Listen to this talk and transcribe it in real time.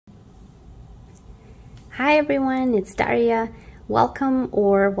Hi everyone, it's Daria. Welcome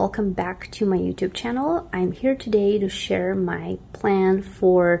back to my YouTube channel. I'm here today to share my plan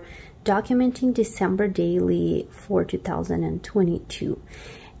for documenting December daily for 2022.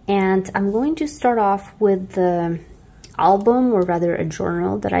 And I'm going to start off with the album, or rather a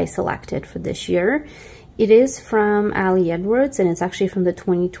journal that I selected for this year. It is from Ali Edwards, and it's actually from the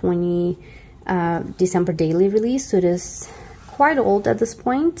 2020 December daily release, so it is quite old at this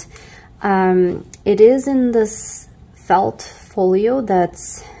point. It is in this felt folio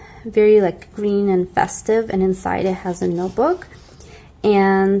that's very like green and festive, and inside it has a notebook.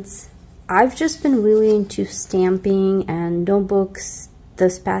 And I've just been really into stamping and notebooks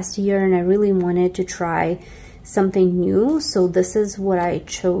this past year, and I really wanted to try something new, so this is what I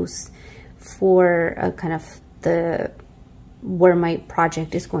chose for kind of where my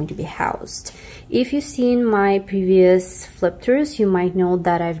project is going to be housed. If you've seen my previous flip throughs, you might know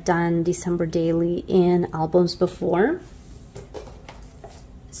that I've done December daily in albums before.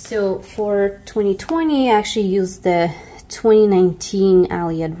 So for 2020, I actually used the 2019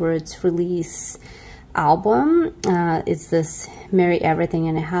 Ali Edwards release album. It's this Merry Everything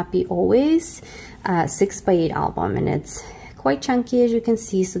and Happy Always 6x8 album, and it's quite chunky, as you can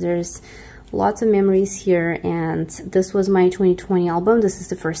see, so there's lots of memories here. And this was my 2020 album. This is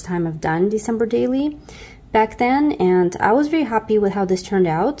the first time I've done December daily back then, and I was very happy with how this turned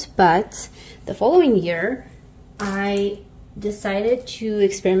out. But the following year I decided to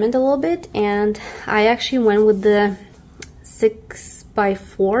experiment a little bit, and I actually went with the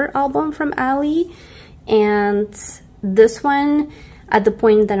 6x4 album from Ali. And this one, at the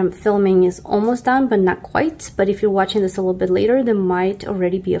point that I'm filming, is almost done, but not quite. But if you're watching this a little bit later, there might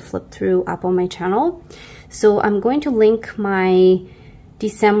already be a flip through up on my channel. So I'm going to link my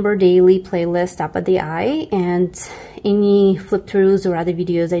December daily playlist up at the eye, and any flip throughs or other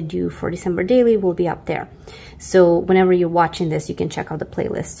videos I do for December daily will be up there. So whenever you're watching this, you can check out the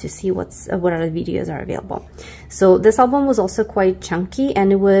playlist to see what other videos are available. So this album was also quite chunky,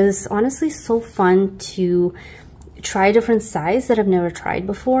 and it was honestly so fun to try different size that I've never tried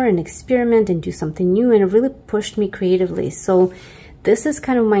before and experiment and do something new, and it really pushed me creatively. So this is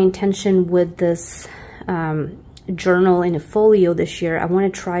kind of my intention with this journal in a folio this year. I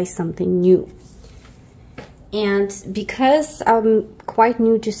want to try something new. And because I'm quite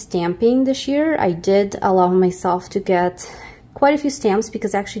new to stamping this year, I did allow myself to get quite a few stamps,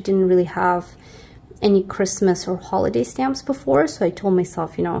 because I actually didn't really have any Christmas or holiday stamps before. So I told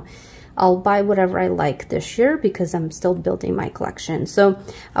myself, you know, I'll buy whatever I like this year, because I'm still building my collection. So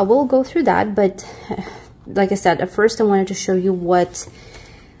I will go through that, but like I said, at first I wanted to show you what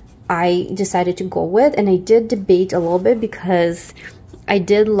I decided to go with. And I did debate a little bit, because I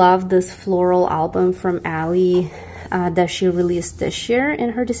did love this floral album from Ali that she released this year in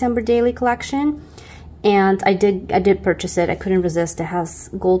her December daily collection. And I did purchase it. I couldn't resist. It has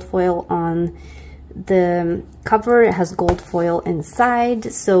gold foil on the cover, it has gold foil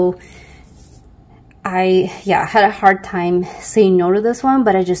inside, so I had a hard time saying no to this one.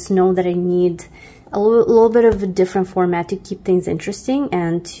 But I just know that I need a little bit of a different format to keep things interesting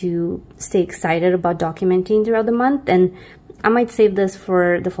and to stay excited about documenting throughout the month. And I might save this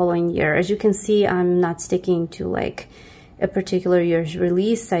for the following year. As you can see, I'm not sticking to like a particular year's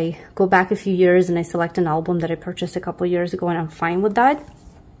release. I go back a few years and I select an album that I purchased a couple years ago, and I'm fine with that.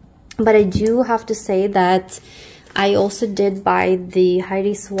 But I do have to say that I also did buy the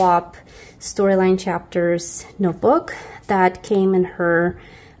Heidi Swapp Storyline Chapters notebook that came in her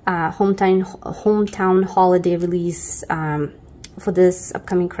hometown holiday release for this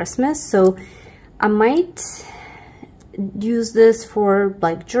upcoming Christmas. So I might use this for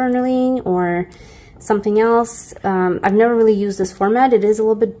like journaling or something else. I've never really used this format. It is a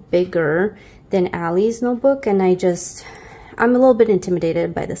little bit bigger than Ali's notebook, and I'm a little bit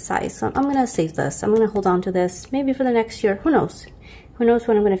intimidated by the size, so I'm gonna save this. I'm gonna hold on to this maybe for the next year. Who knows? Who knows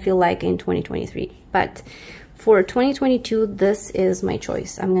what I'm gonna feel like in 2023? But for 2022, this is my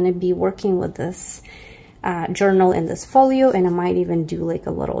choice. I'm gonna be working with this journal in this folio, and I might even do like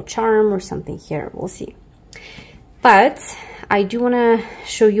a little charm or something here. We'll see. But I do wanna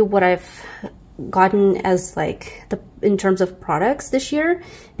show you what I've gotten as like in terms of products this year,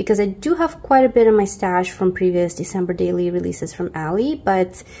 because I do have quite a bit in my stash from previous December daily releases from Ali,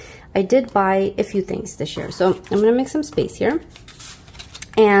 but I did buy a few things this year. So I'm gonna make some space here.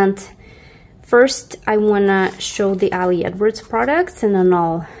 And first I wanna show the Ali Edwards products, and then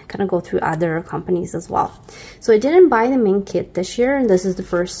I'll kind of go through other companies as well. So I didn't buy the main kit this year, and this is the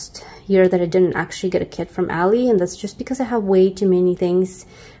first year that I didn't actually get a kit from Ali, and that's just because I have way too many things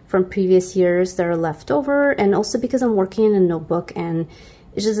from previous years that are left over, and also because I'm working in a notebook and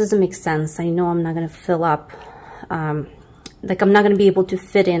it just doesn't make sense. I know I'm not going to fill up, like I'm not going to be able to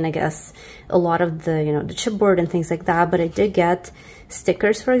fit in, I guess, a lot of the, you know, the chipboard and things like that. But I did get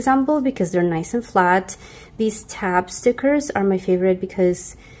stickers, for example, because they're nice and flat. These tab stickers are my favorite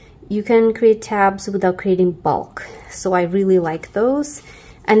because you can create tabs without creating bulk. So I really like those.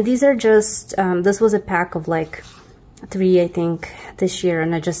 And these are just, this was a pack of like 3, I think, this year,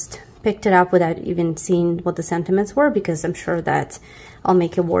 and I just picked it up without even seeing what the sentiments were, because I'm sure that I'll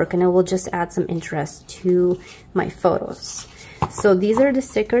make it work and it will just add some interest to my photos. So these are the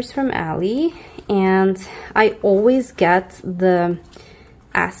stickers from Ali, and I always get the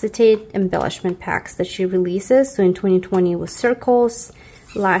acetate embellishment packs that she releases. So in 2020 it was circles,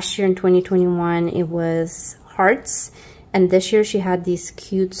 last year in 2021 it was hearts, and this year she had these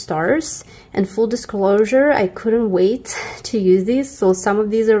cute stars. And full disclosure, I couldn't wait to use these. So some of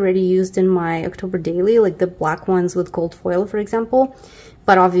these are already used in my October daily, like the black ones with gold foil, for example.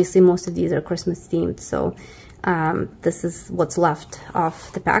 But obviously most of these are Christmas themed. So this is what's left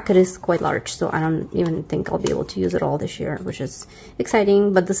of the pack. It is quite large, so I don't even think I'll be able to use it all this year, which is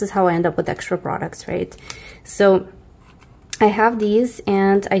exciting. But this is how I end up with extra products, right? So I have these,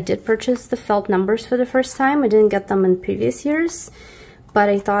 and I did purchase the felt numbers for the first time. I didn't get them in previous years, but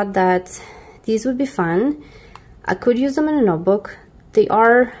I thought that these would be fun. I could use them in a notebook. They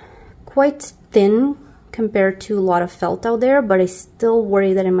are quite thin compared to a lot of felt out there, but I still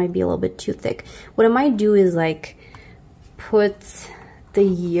worry that it might be a little bit too thick. What I might do is like put the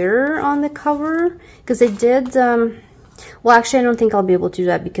year on the cover, because I did, well, actually I don't think I'll be able to do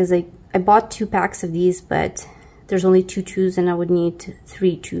that, because I bought 2 packs of these, but there's only 2 twos, and I would need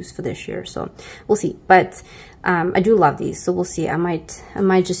 3 twos for this year, so we'll see. But I do love these, so we'll see. I might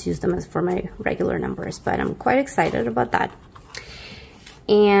just use them as for my regular numbers, but I'm quite excited about that.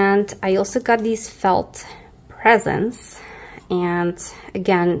 And I also got these felt presents, and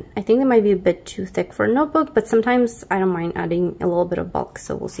again, I think they might be a bit too thick for a notebook, but sometimes I don't mind adding a little bit of bulk,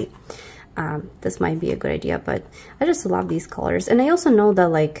 so we'll see. This might be a good idea, but I just love these colors. And I also know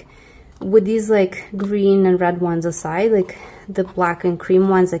that, like, with these like green and red ones aside, like the black and cream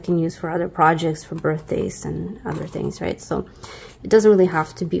ones I can use for other projects, for birthdays and other things, right? So it doesn't really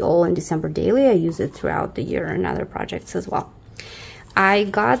have to be all in December daily. I use it throughout the year in other projects as well. I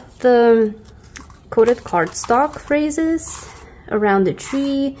got the coated cardstock phrases around the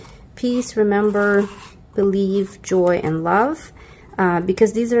tree: peace, remember, believe, joy, and love.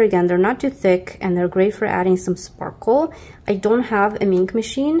 Because these are, again, they're not too thick, and they're great for adding some sparkle. I don't have an ink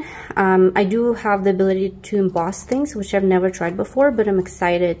machine. I do have the ability to emboss things, which I've never tried before, but I'm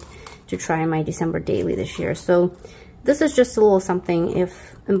excited to try my December daily this year. So this is just a little something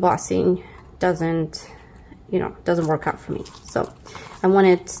if embossing doesn't, you know, doesn't work out for me. So I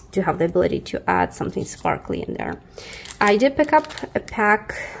wanted to have the ability to add something sparkly in there. I did pick up a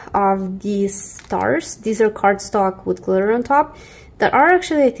pack of these stars. These are cardstock with glitter on top, that are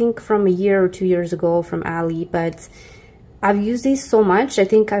actually, I think, from a year or 2 years ago from Ali, but I've used these so much. I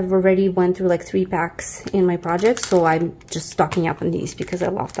think I've already went through like 3 packs in my project, so I'm just stocking up on these because I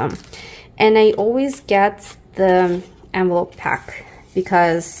love them. And I always get the envelope pack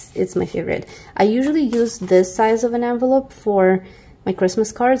because it's my favorite. I usually use this size of an envelope for my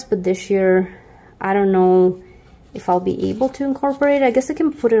Christmas cards, but this year I don't know if I'll be able to incorporate it. I guess I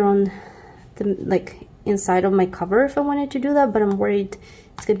can put it on the, like, inside of my cover if I wanted to do that, but I'm worried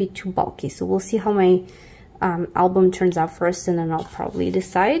it's gonna be too bulky. So we'll see how my album turns out first, and then I'll probably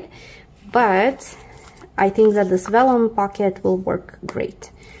decide. But I think that this vellum pocket will work great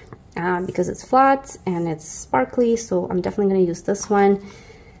because it's flat and it's sparkly, so I'm definitely gonna use this one.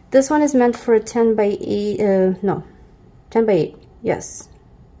 This one is meant for a 10 by 8, no, 10 by 8, yes.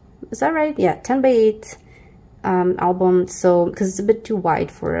 Is that right? Yeah, 10 by 8 album, so because it's a bit too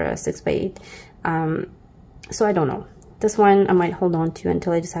wide for a 6 by 8. So I don't know. This one I might hold on to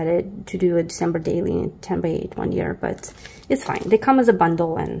until I decided to do a December daily in 10 by 8 one year, but it's fine. They come as a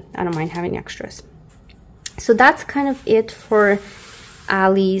bundle, and I don't mind having extras. So that's kind of it for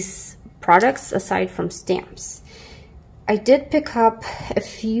Ali's products aside from stamps. I did pick up a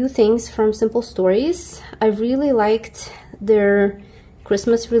few things from Simple Stories. I really liked their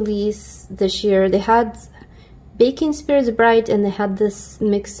Christmas release this year. They had Baking Spirits Bright, and they had this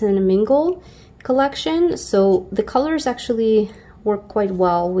Mix and Mingle collection, so the colors actually work quite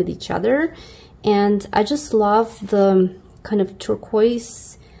well with each other, and I just love the kind of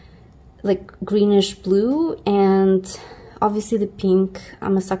turquoise, like greenish blue, and obviously the pink.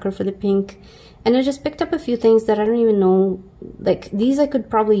 I'm a sucker for the pink, and I just picked up a few things that I don't even know, like these I could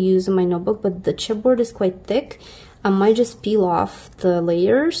probably use in my notebook, but the chipboard is quite thick. I might just peel off the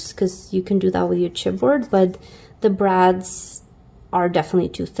layers because you can do that with your chipboard, but the brads are definitely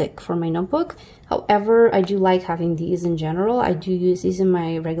too thick for my notebook. However, I do like having these in general. I do use these in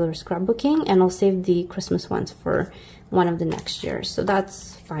my regular scrapbooking, and I'll save the Christmas ones for one of the next years. So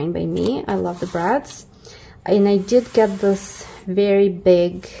that's fine by me. I love the brads. And I did get this very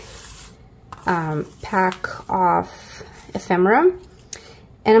big pack of ephemera.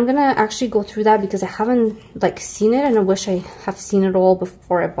 And I'm gonna actually go through that because I haven't like seen it, and I wish I have seen it all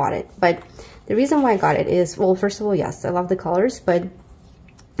before I bought it. But the reason why I got it is, well, first of all, yes, I love the colors, but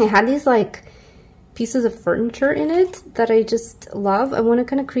it had these like pieces of furniture in it that I just love. I want to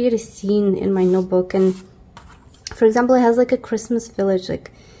kind of create a scene in my notebook, and for example, it has like a Christmas village.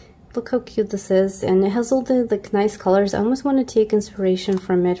 Like, look how cute this is, and it has all the like nice colors. I almost want to take inspiration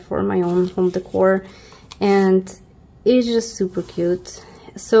from it for my own home decor, and it's just super cute.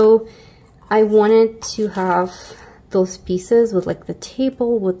 So I wanted to have those pieces with like the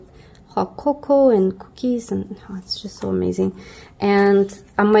table with hot cocoa and cookies, and oh, it's just so amazing. And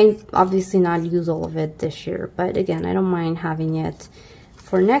I might obviously not use all of it this year, but again, I don't mind having it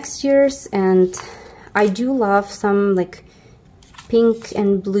for next year's. And I do love some like pink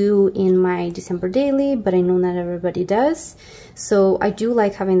and blue in my December daily, but I know not everybody does. So I do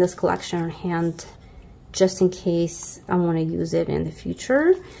like having this collection on hand just in case I want to use it in the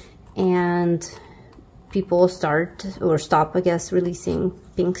future and people start or stop, I guess, releasing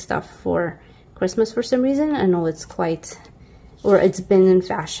pink stuff for Christmas for some reason. I know it's quite, or it's been in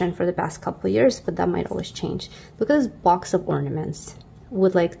fashion for the past couple of years, but that might always change. Look at this box of ornaments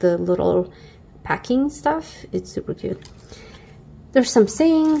with like the little packing stuff. It's super cute. There's some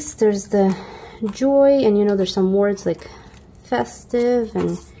sayings, there's the joy, and you know, there's some words like festive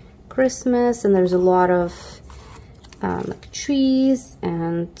and Christmas, and there's a lot of like trees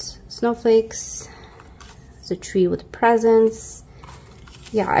and snowflakes. It's a tree with presents.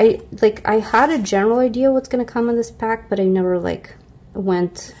 Yeah, I had a general idea what's gonna come in this pack, but I never like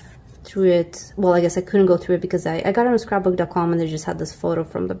went through it. Well, I guess I couldn't go through it because I got it on scrapbook.com and they just had this photo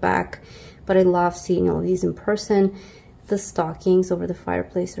from the back, but I love seeing all these in person. The stockings over the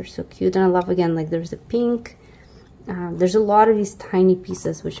fireplace are so cute, and I love, again, like there's the pink. There's a lot of these tiny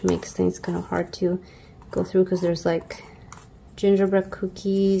pieces, which makes things kind of hard to go through because there's like gingerbread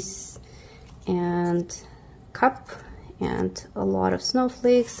cookies and cup and a lot of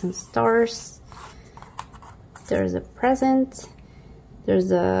snowflakes and stars. There's a present.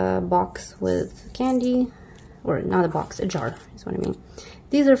 There's a box with candy, or not a box, a jar is what I mean.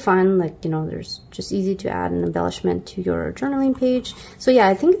 These are fun, like, you know, there's just easy to add an embellishment to your journaling page. So yeah,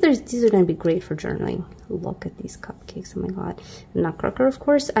 I think these are going to be great for journaling. Look at these cupcakes, oh my god. Nutcracker, of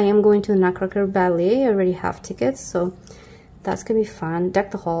course. I am going to the Nutcracker Ballet. I already have tickets, so that's going to be fun.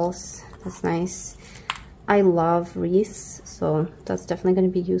 Deck the halls, that's nice. I love wreaths, so that's definitely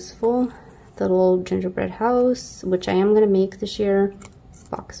going to be useful. The little gingerbread house, which I am going to make this year.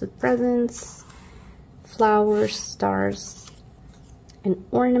 Box with presents, flowers, stars, an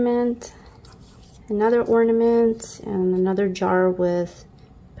ornament, another ornament, and another jar with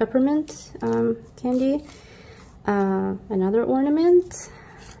peppermint candy, another ornament,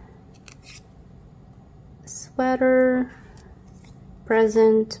 sweater,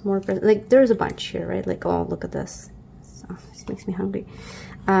 present, more present. Like, there's a bunch here, right? Like, oh, look at this. So, this makes me hungry.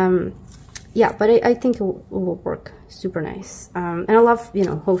 Yeah, but I think it will work super nice. And I love, you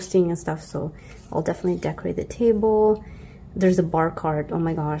know, hosting and stuff, so I'll definitely decorate the table. There's a bar card. Oh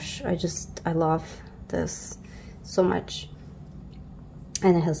my gosh, I love this so much.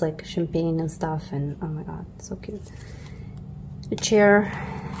 And it has like champagne and stuff, and oh my god, so cute. A chair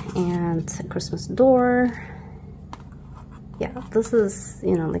and a Christmas door. Yeah, this is,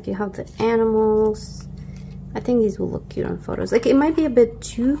 you know, like you have the animals. I think these will look cute on photos. Like, it might be a bit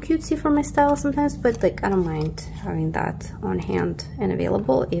too cutesy for my style sometimes, but like I don't mind having that on hand and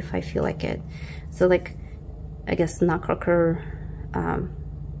available if I feel like it. So like, I guess Nutcracker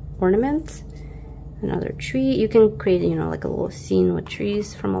ornament, another tree. You can create, you know, like a little scene with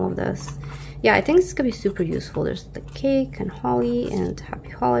trees from all of this. Yeah, I think this is gonna be super useful. There's the cake and holly and happy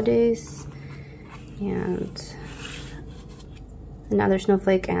holidays and another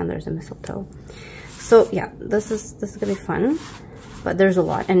snowflake, and there's a mistletoe. So yeah, this is gonna be fun, but there's a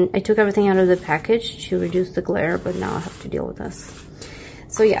lot, and I took everything out of the package to reduce the glare, but now I have to deal with this.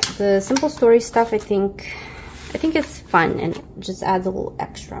 So yeah, the simple story stuff, I think it's fun and it just adds a little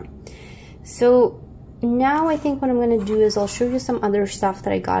extra. So now I think what I'm gonna do is I'll show you some other stuff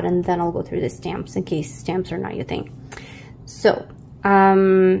that I got, and then I'll go through the stamps in case stamps are not your thing. So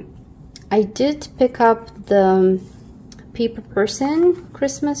I did pick up the Paper Person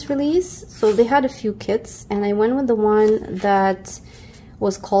Christmas release. So they had a few kits, and I went with the one that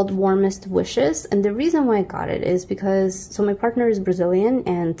was called Warmest Wishes. And the reason why I got it is because, so my partner is Brazilian,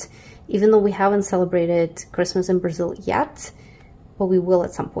 and even though we haven't celebrated Christmas in Brazil yet, but we will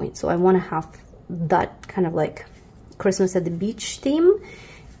at some point. So I want to have that kind of like Christmas at the beach theme.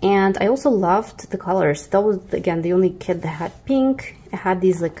 And I also loved the colors. That was, again, the only kit that had pink. It had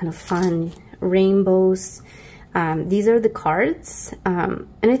these like kind of fun rainbows. These are the cards. And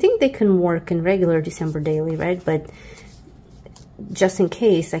I think they can work in regular December daily, right? But just in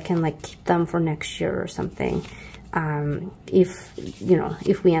case, I can like keep them for next year or something. If, you know,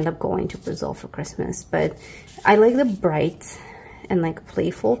 if we end up going to Brazil for Christmas. But I like the bright and like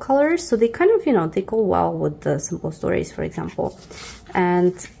playful colors, so they kind of, you know, they go well with the Simple Stories, for example.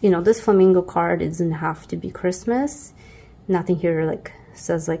 And, you know, this flamingo card, it doesn't have to be Christmas. Nothing here like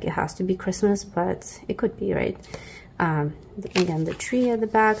says like it has to be Christmas, but it could be, right? Again, the tree at the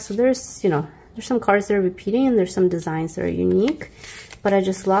back. So there's, you know, there's some cards that are repeating, and there's some designs that are unique, but I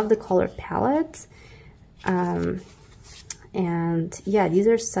just love the color palette. And yeah, these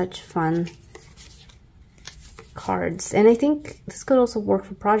are such fun cards, and I think this could also work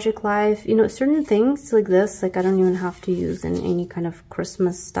for Project Life. You know, certain things like this, like I don't even have to use in any kind of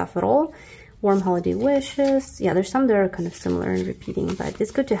Christmas stuff at all. Warm Holiday Wishes. Yeah, there's some that are kind of similar and repeating, but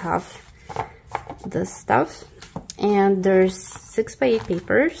it's good to have this stuff. And there's 6x8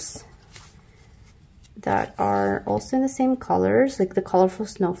 papers that are also in the same colors, like the colorful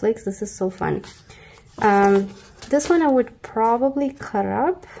snowflakes. This is so fun. This one I would probably cut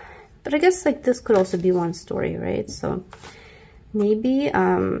up, but I guess like this could also be one story, right? So maybe,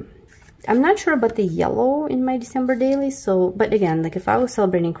 I'm not sure about the yellow in my December daily. So, but again, like if I was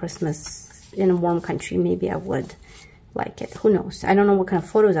celebrating Christmas in a warm country, maybe I would like it. Who knows? I don't know what kind of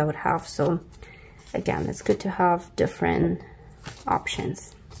photos I would have. So again, it's good to have different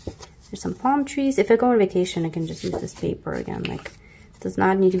options. There's some palm trees. If I go on vacation, I can just use this paper again. Like, it does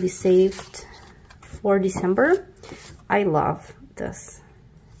not need to be saved for December. I love this.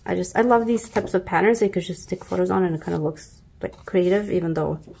 I love these types of patterns. I could just stick photos on and it kind of looks like creative, even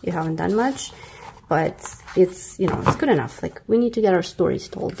though you haven't done much. But it's, you know, it's good enough. Like, we need to get our stories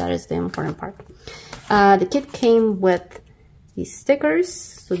told. That is the important part. The kit came with these stickers.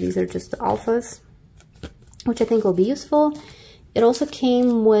 So these are just the alphas, which I think will be useful. It also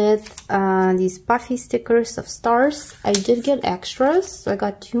came with these puffy stickers of stars. I did get extras, so I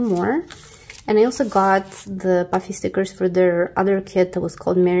got 2 more. And I also got the puffy stickers for their other kit that was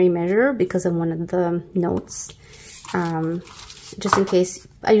called Merry Measure, because I wanted the notes. Just in case,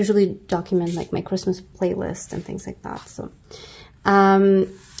 I usually document like my Christmas playlist and things like that. So,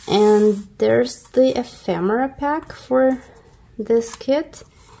 and there's the ephemera pack for this kit.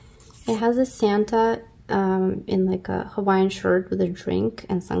 It has a Santa in like a Hawaiian shirt with a drink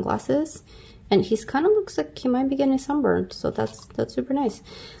and sunglasses, and he's kind of looks like he might be getting sunburned, so that's super nice.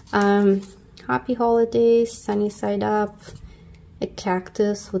 Happy holidays, sunny side up, a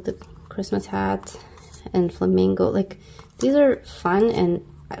cactus with a Christmas hat, and flamingo. Like, these are fun and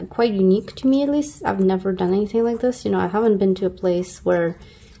quite unique to me, at least. I've never done anything like this. You know, I haven't been to a place where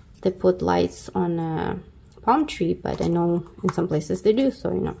they put lights on a palm tree, but I know in some places they do,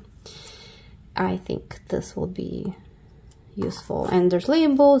 so, you know, I think this will be useful. And there's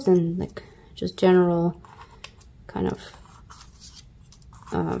labels and like just general kind of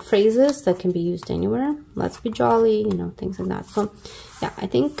phrases that can be used anywhere. Let's be jolly, you know, things like that. So yeah, I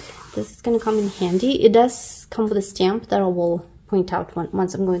think this is going to come in handy. It does come with a stamp that I will point out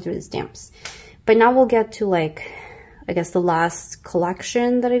once I'm going through the stamps. But now we'll get to, like, I guess the last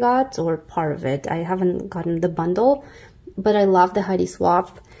collection that I got, or part of it. I haven't gotten the bundle, but I love the Heidi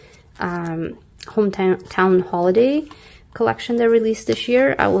Swapp Hometown Holiday collection they released this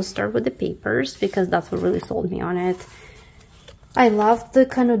year. I will start with the papers because that's what really sold me on it. I love the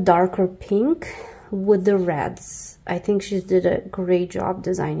kind of darker pink with the reds. I think she did a great job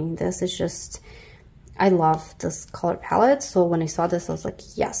designing this. It's just, I love this color palette. So when I saw this, I was like,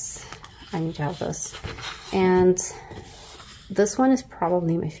 yes, I need to have this. And this one is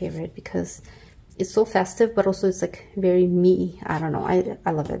probably my favorite because it's so festive, but also it's like very me. I don't know.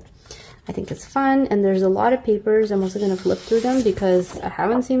 I love it. I think it's fun, and there's a lot of papers. I'm also going to flip through them because I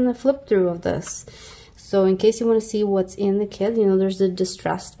haven't seen the flip through of this. So in case you want to see what's in the kit, you know, there's the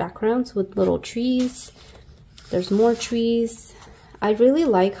distressed backgrounds with little trees. There's more trees. I really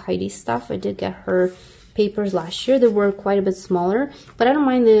like Heidi's stuff. I did get her papers last year. They were quite a bit smaller, but I don't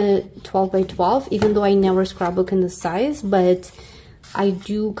mind the 12 by 12, even though I never scrapbook in the size, but I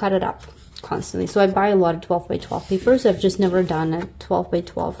do cut it up constantly. So I buy a lot of 12 by 12 papers. I've just never done a 12 by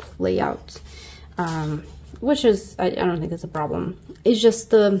 12 layout, which is, I don't think it's a problem. It's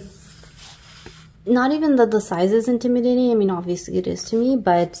just the not even that the size is intimidating. I mean, obviously it is to me,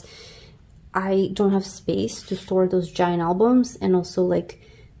 but I don't have space to store those giant albums. And also, like,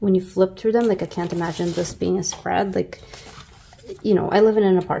 when you flip through them, like, I can't imagine this being a spread. Like, you know, I live in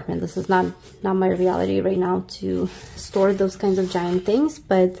an apartment. This is not my reality right now to store those kinds of giant things.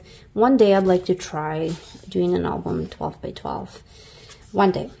 But one day I'd like to try doing an album 12 by 12.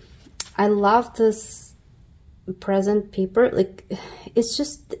 One day. I love this present paper. Like, it's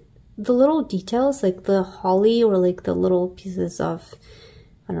just the little details, like the holly or like the little pieces of,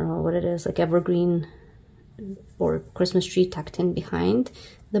 I don't know what it is, like evergreen or Christmas tree tucked in behind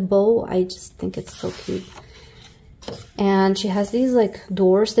the bow. I just think it's so cute. And she has these like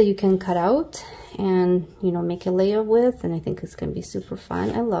doors that you can cut out and, you know, make a layout with, and I think it's gonna be super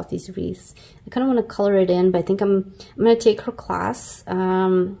fun. I love these wreaths. I kind of want to color it in, but I think I'm gonna take her class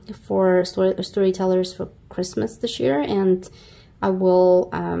for storytellers for Christmas this year, and I will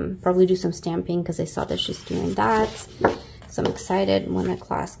probably do some stamping because I saw that she's doing that. So I'm excited when that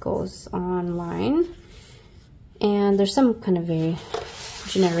class goes online. And there's some kind of very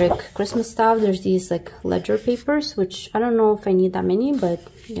generic Christmas stuff. There's these like ledger papers, which I don't know if I need that many, but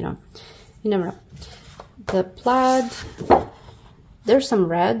you know, you never know. The plaid, there's some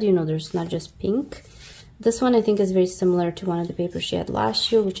red, you know, there's not just pink. This one I think is very similar to one of the papers she had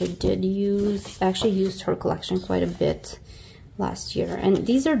last year, which I did use. I actually used her collection quite a bit last year. And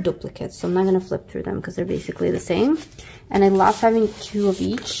these are duplicates, so I'm not going to flip through them because they're basically the same. And I love having two of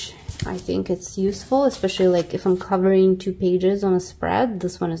each. I think it's useful, especially like if I'm covering 2 pages on a spread.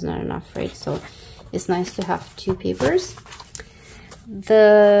 This one is not enough, right? So it's nice to have 2 papers.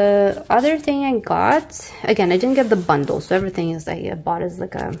 The other thing I got, again, I didn't get the bundle, so everything is I bought as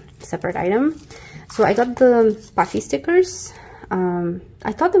like a separate item. So I got the Buffy stickers.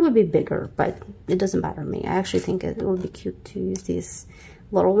 I thought they would be bigger, but it doesn't bother me. I actually think it would be cute to use these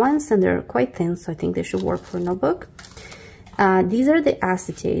little ones, and they're quite thin, so I think they should work for a notebook. These are the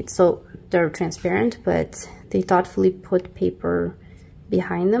acetate, so they're transparent, but they thoughtfully put paper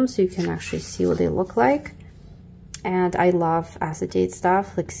behind them so you can actually see what they look like. And I love acetate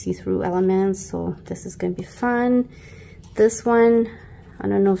stuff, like see-through elements, so this is gonna be fun. This one, I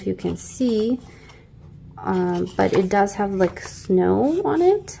don't know if you can see, but it does have like snow on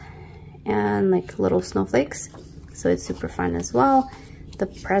it and like little snowflakes, so it's super fun as well. The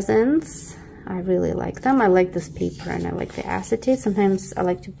presents, I really like them. I like this paper and I like the acetate. Sometimes I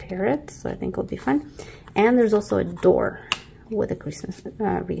like to pair it, so I think it'll be fun. And there's also a door with a Christmas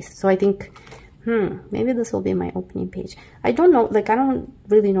wreath, so I think maybe this will be my opening page. I don't know, like I don't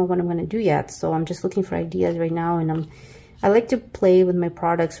really know what I'm gonna do yet, so I'm just looking for ideas right now. And I like to play with my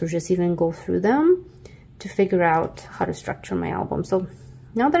products or just even go through them to figure out how to structure my album. So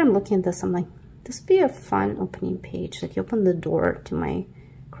now that I'm looking at this, I'm like, this would be a fun opening page. Like you open the door to my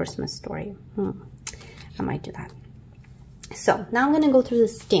Christmas story. I might do that. So now I'm gonna go through the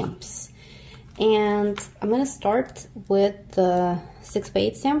stamps, and I'm gonna start with the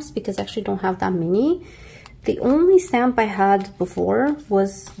 6x8 stamps because I actually don't have that many. The only stamp I had before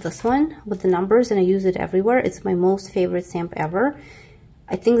was this one with the numbers, and I use it everywhere. It's my most favorite stamp ever.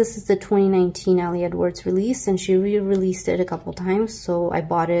 I think this is the 2019 Ali Edwards release, and she re-released it a couple times, so I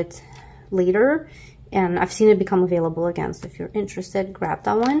bought it later, and I've seen it become available again, so if you're interested, grab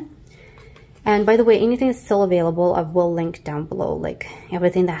that one. And by the way, anything that's still available, I will link down below, like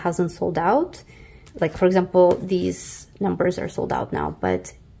everything that hasn't sold out. Like for example, these numbers are sold out now,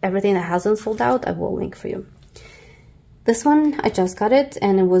 but everything that hasn't sold out, I will link for you. This one, I just got it,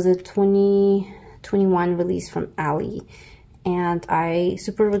 and it was a 2021 release from Ali. And I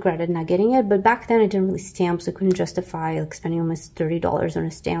super regretted not getting it, but back then I didn't really stamp, so I couldn't justify like spending almost $30 on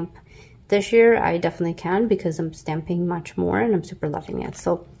a stamp. This year I definitely can because I'm stamping much more and I'm super loving it.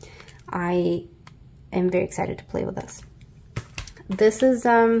 So I am very excited to play with this. This is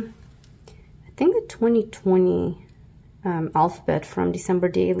I think the 2020 alphabet from December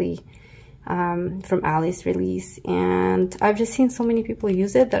Daily, from Ali's release, and I've just seen so many people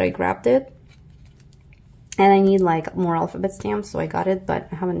use it that I grabbed it. And I need like more alphabet stamps, so I got it, but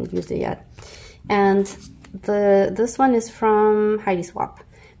I haven't used it yet. And this one is from Heidi Swapp,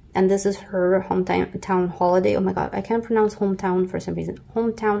 and this is her Hometown Holiday. Oh my god, I can't pronounce hometown for some reason.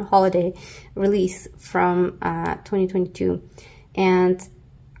 Hometown Holiday release from 2022, and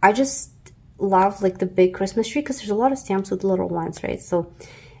I just love like the big Christmas tree because there's a lot of stamps with little ones, right? So,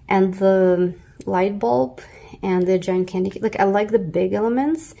 and the light bulb and the giant candy, like I like the big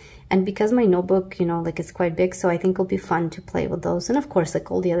elements. And because my notebook, you know, like it's quite big, so I think it'll be fun to play with those. And of course,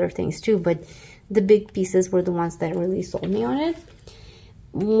 like all the other things too, but the big pieces were the ones that really sold me on it.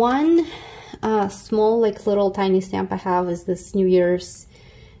 One small, like little tiny stamp I have is this New Year's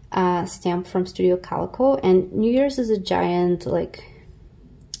stamp from Studio Calico. And New Year's is a giant like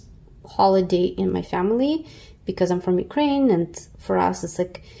holiday in my family because I'm from Ukraine, and for us it's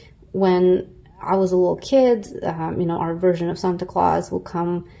like when I was a little kid, you know, our version of Santa Claus will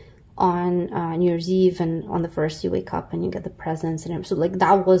come on New Year's Eve, and on the first you wake up and you get the presents, and so like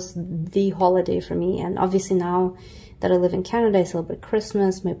that was the holiday for me. And obviously now that I live in Canada, I celebrate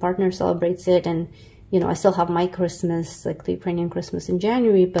Christmas, my partner celebrates it, and you know, I still have my Christmas, like the Ukrainian Christmas in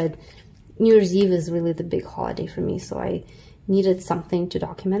January, but New Year's Eve is really the big holiday for me, so I needed something to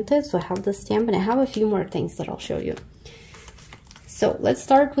document it. So I have this stamp, and I have a few more things that I'll show you. So let's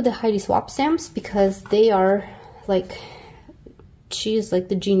start with the Heidi Swapp stamps, because they are like, she's like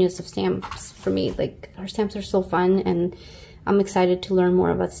the genius of stamps for me. Like her stamps are so fun, and I'm excited to learn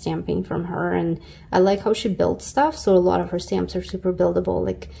more about stamping from her. And I like how she builds stuff, so a lot of her stamps are super buildable.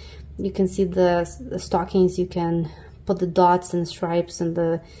 Like you can see the stockings, you can put the dots and stripes and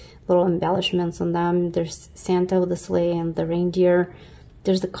the little embellishments on them. There's Santa with the sleigh and the reindeer.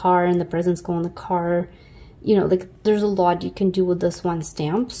 There's the car and the presents go in the car. You know, like there's a lot you can do with this one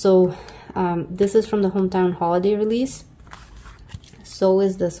stamp. So this is from the Hometown Holiday release. So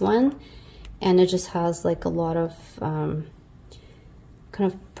is this one, and it just has like a lot of kind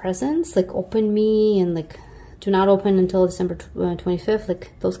of presents, like open me and like do not open until December 25th,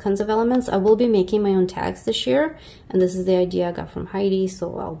 like those kinds of elements. I will be making my own tags this year, and this is the idea I got from Heidi,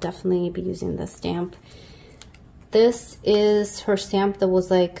 so I'll definitely be using this stamp. This is her stamp that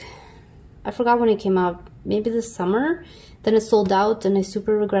was like, I forgot when it came out, maybe this summer. Then it sold out, and I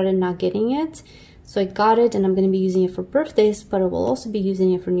super regretted not getting it. So I got it, and I'm going to be using it for birthdays, but I will also be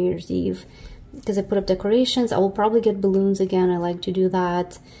using it for New Year's Eve because I put up decorations. I will probably get balloons again. I like to do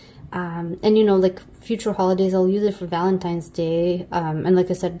that. And you know, like future holidays, I'll use it for Valentine's Day, and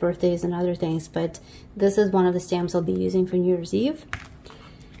like I said, birthdays and other things, but this is one of the stamps I'll be using for New Year's Eve.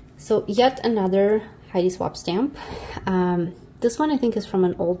 So yet another Heidi Swapp stamp. This one I think is from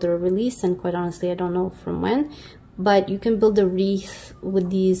an older release, and quite honestly I don't know from when, but you can build a wreath with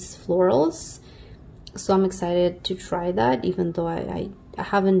these florals, so I'm excited to try that, even though I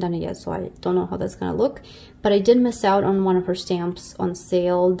haven't done it yet, so I don't know how that's gonna look. But I did miss out on one of her stamps on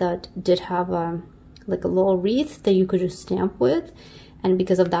sale that did have like a little wreath that you could just stamp with, and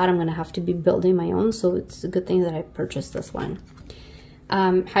because of that I'm gonna have to be building my own, so it's a good thing that I purchased this one.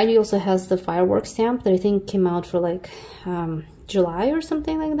 Heidi also has the fireworks stamp that I think came out for like July or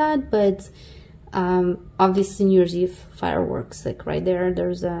something like that, but obviously New Year's Eve fireworks, like right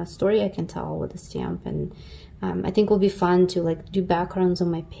there's a story I can tell with the stamp, and I think it'll be fun to like do backgrounds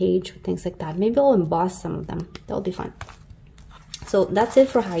on my page with things like that. Maybe I'll emboss some of them. That'll be fun. So that's it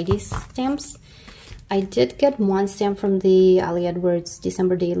for Heidi's stamps. I did get one stamp from the Ali Edwards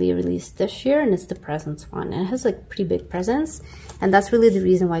December Daily release this year, and it's the presents one. And it has like pretty big presents, and that's really the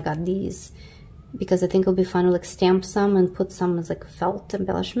reason why I got these, because I think it'll be fun to like stamp some and put some as like felt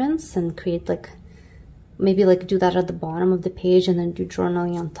embellishments and create like, maybe like do that at the bottom of the page and then do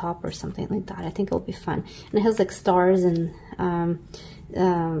journaling on top or something like that. I think it'll be fun. And it has like stars and oh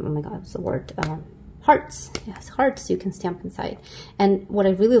my god, what's the word, hearts. Yes, hearts you can stamp inside. And what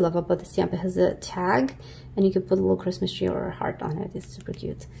I really love about the stamp, it has a tag, and you can put a little Christmas tree or a heart on it. It's super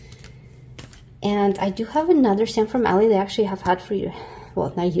cute. And I do have another stamp from Ali they actually have had for,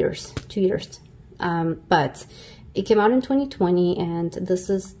 well, not years, 2 years, but it came out in 2020, and this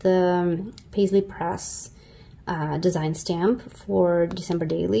is the Paisley Press design stamp for December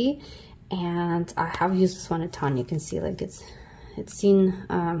Daily, and I have used this one a ton. You can see like it's seen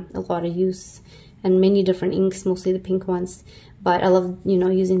a lot of use and many different inks, mostly the pink ones, but I love, you know,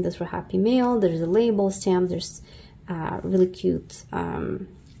 using this for Happy Mail. There's a label stamp, there's really cute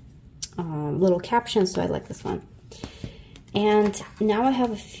little captions, so I like this one. And now I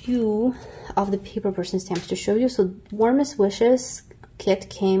have a few of the Paper Person stamps to show you. So Warmest Wishes kit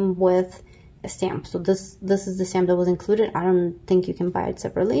came with a stamp. So this is the stamp that was included. I don't think you can buy it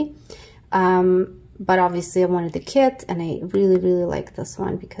separately. But obviously I wanted the kit, and I really, really like this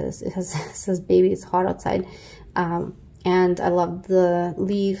one because it says baby, it's hot outside. And I love the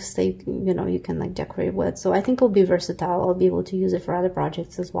leaves that you know, you can like decorate with. So I think it'll be versatile. I'll be able to use it for other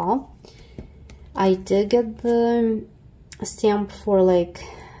projects as well. I did get the stamp for like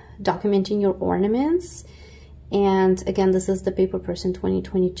documenting your ornaments, and again, this is the Paper Person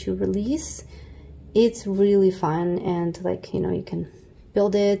 2022 release. It's really fun, and like, you know, you can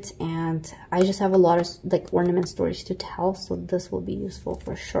build it, and I just have a lot of like ornament stories to tell, so this will be useful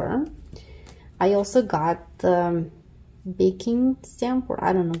for sure. I also got the baking stamp, or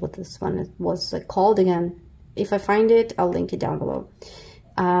I don't know what this one was like called. Again, if I find it, I'll link it down below.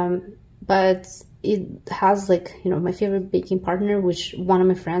 But it has like, you know, my favorite baking partner, which one of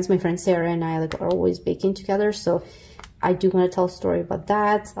my friend Sarah and I like are always baking together. So I do want to tell a story about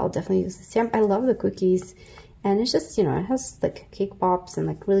that. I'll definitely use the stamp. I love the cookies, and it's just, you know, it has like cake pops and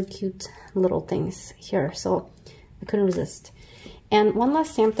like really cute little things here. So I couldn't resist. And one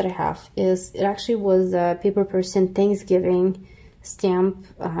last stamp that I have is, it actually was a Paper Person Thanksgiving stamp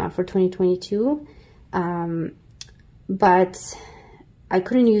for 2022. But I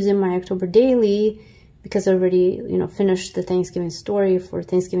couldn't use it in my October daily because I already, you know, finished the Thanksgiving story for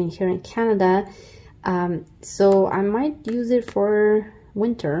Thanksgiving here in Canada. So I might use it for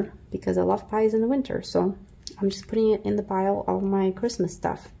winter because I love pies in the winter. So I'm just putting it in the pile of my Christmas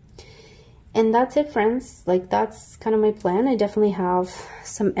stuff. And that's it, friends. Like, that's kind of my plan. I definitely have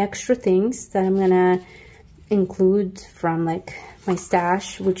some extra things that I'm gonna include from like my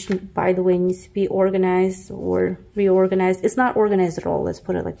stash, which by the way needs to be organized or reorganized. It's not organized at all, let's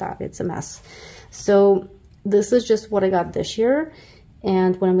put it like that. It's a mess. So this is just what I got this year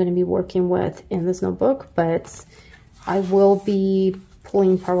and what I'm going to be working with in this notebook, but I will be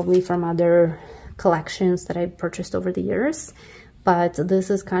pulling probably from other collections that I purchased over the years, but this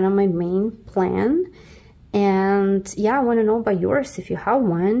is kind of my main plan. And yeah, I want to know about yours if you have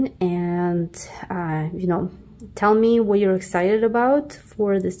one, and you know, tell me what you're excited about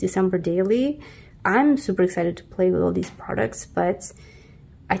for this December daily. I'm super excited to play with all these products, but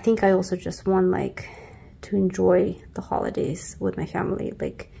I think I also just want like to enjoy the holidays with my family,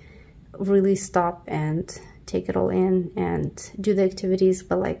 like really stop and take it all in and do the activities,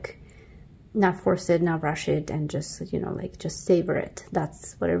 but like not force it, not rush it, and just, you know, like just savor it.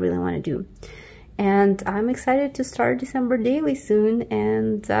 That's what I really want to do. And I'm excited to start December daily soon.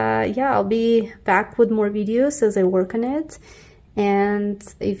 And yeah, I'll be back with more videos as I work on it. And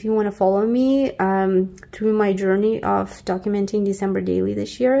if you want to follow me through my journey of documenting December daily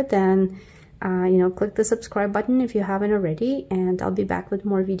this year, then you know, click the subscribe button if you haven't already, and I'll be back with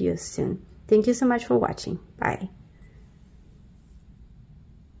more videos soon. Thank you so much for watching. Bye.